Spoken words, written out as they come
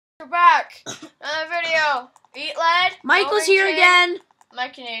We're back. Another video. Eat lead. Michael's here again.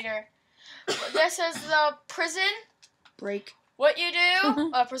 Mikinator. This is the prison break. What you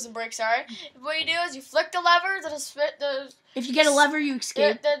do? Prison break. Sorry. What you do is you flick the lever. If you get a lever, you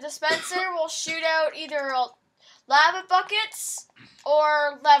escape. The dispenser will shoot out either lava buckets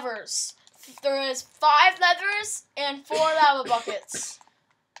or levers. There is 5 levers and 4 lava buckets.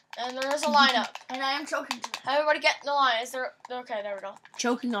 And there is a lineup. And I am choking to death. Everybody get in the line. Is there? Okay, there we go.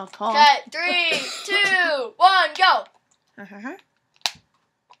 Choking on call. Okay, 3, 2, 1, go.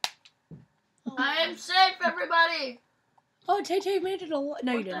 I am safe, everybody. Oh, Tay made it a lot.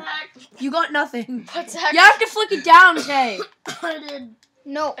 No, you didn't. Heck? You got nothing. What's that? You have to flick it down, Tay. I did.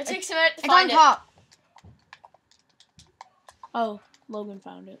 No, It takes a minute to it's on find it. top. Oh, Logan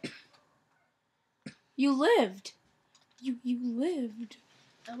found it. You lived. You lived.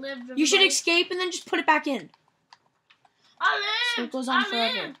 I lived. You should everybody. escape and then just put it back in. I live. So it goes on I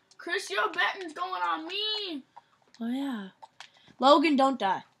forever. live. Chris, your betting's going on me. Oh, yeah. Logan, don't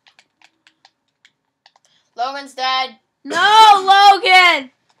die. Logan's dead. No,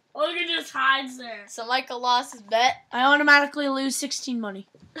 Logan! Logan just hides there. So Michael lost his bet. I automatically lose 16 money.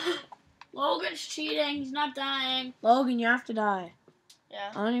 Logan's cheating. He's not dying. Logan, you have to die.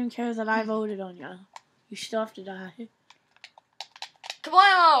 Yeah. I don't even care that I voted on you. You still have to die.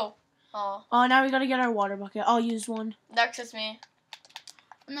 Kablamo! Oh, Oh, now we gotta get our water bucket. I'll use one. next is me.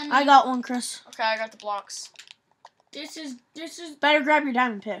 And then I got one, Chris. Okay, I got the blocks. this is. Better grab your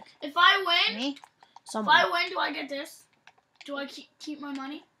diamond pick. If I win, Me? if Someone. I win, do I get this? Do I keep my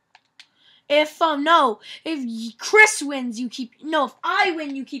money? If Chris wins, you keep. No, if I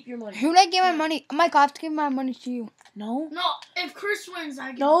win, you keep your money. Who did I give my money? Mike, I have to give my money to you. No. No. If Chris wins,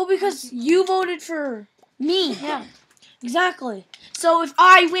 I get. No, because you voted for me. Yeah. Exactly. So if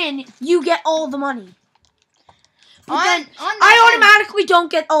I win, you get all the money. But then I automatically don't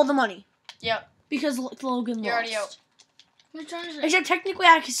get all the money. Yep. Because Logan lost. You're already out. Which one is it? Except technically,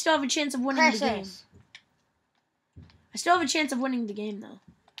 I can still have a chance of winning the game. Precious. I still have a chance of winning the game, though.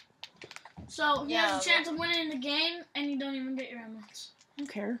 So he Yeah, has a chance of winning the game, and you don't even get your emeralds. I don't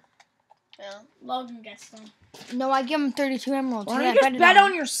care. Yeah. Logan gets them. No, I give him 32 emeralds. Why Yeah, don't you just bet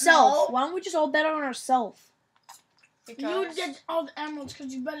on yourself? No. Why don't we just all bet on ourselves? You Because get all the emeralds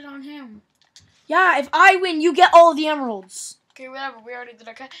because you betted on him. Yeah, if I win, you get all the emeralds. okay, whatever. We already did.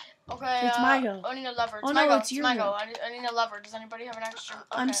 Okay. Okay. It's my go. I need a lever. It's Oh, my no, go. it's your my go. go. I need a lever. Does anybody have an extra? Okay.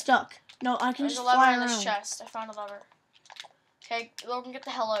 I'm stuck. No, I can There's just a lever fly in around. this chest. I found a lever. Okay, Logan, get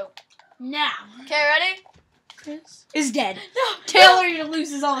the hell out. Now. Okay, ready? Chris is dead. No. Taylor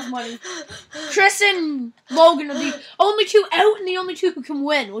loses all his money. Chris and Logan are the only 2 out and the only 2 who can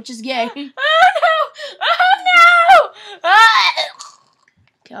win, which is gay. Okay, Oh no! Oh no! Ah!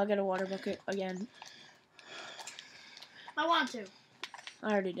 I'll get a water bucket again. I want to.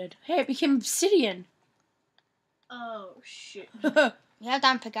 I already did. Hey, it became obsidian. Oh shit. You have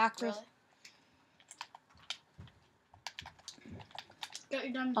diamond pickaxes. Really? Got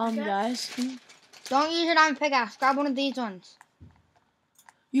your diamond pickaxe? Guys, Don't use your diamond pickaxe. Grab one of these ones.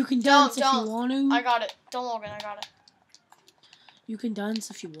 you can dance if don't. you want to. I got it. Don't Logan, I got it. You can dance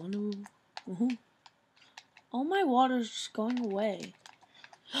if you want to. All my water's just going away.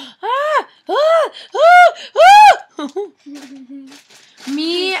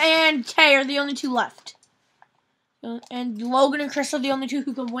 Me and Tay are the only 2 left. And Logan and Chris are the only 2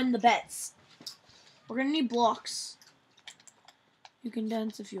 who can win the bets. We're gonna need blocks. You can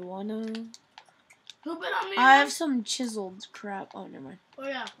dance if you wanna. Who bet on me? I have some chiseled crap. Oh, never mind. Oh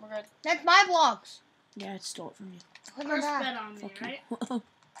yeah. We're good. That's my blocks. Yeah, I stole it from you. Put them Chris back. bet on me, Fuck right? you.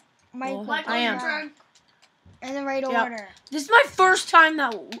 Mike, Well, put Michael, I them am. your back. turn. In the right Yep. order. This is my first time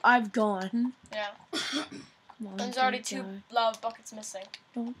that I've gone. Yeah. Come on, There's don't already 2 die. lava buckets missing.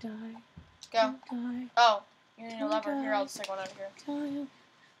 Don't die. Go. Don't die. Oh, you need a Don't lever. Here, die. I'll just take one out of here. Die.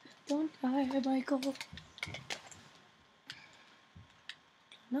 Don't die, Michael.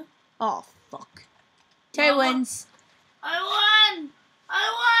 No. Oh, fuck. Tay Mama. wins. I won.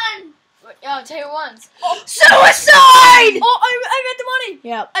 Wait, oh, Tay ones. Oh, Suicide! oh, I got the money.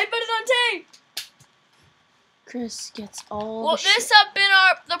 Yep. I bet it on Tay. Chris gets all Well, the shit. this has been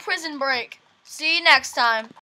the prison break. See you next time.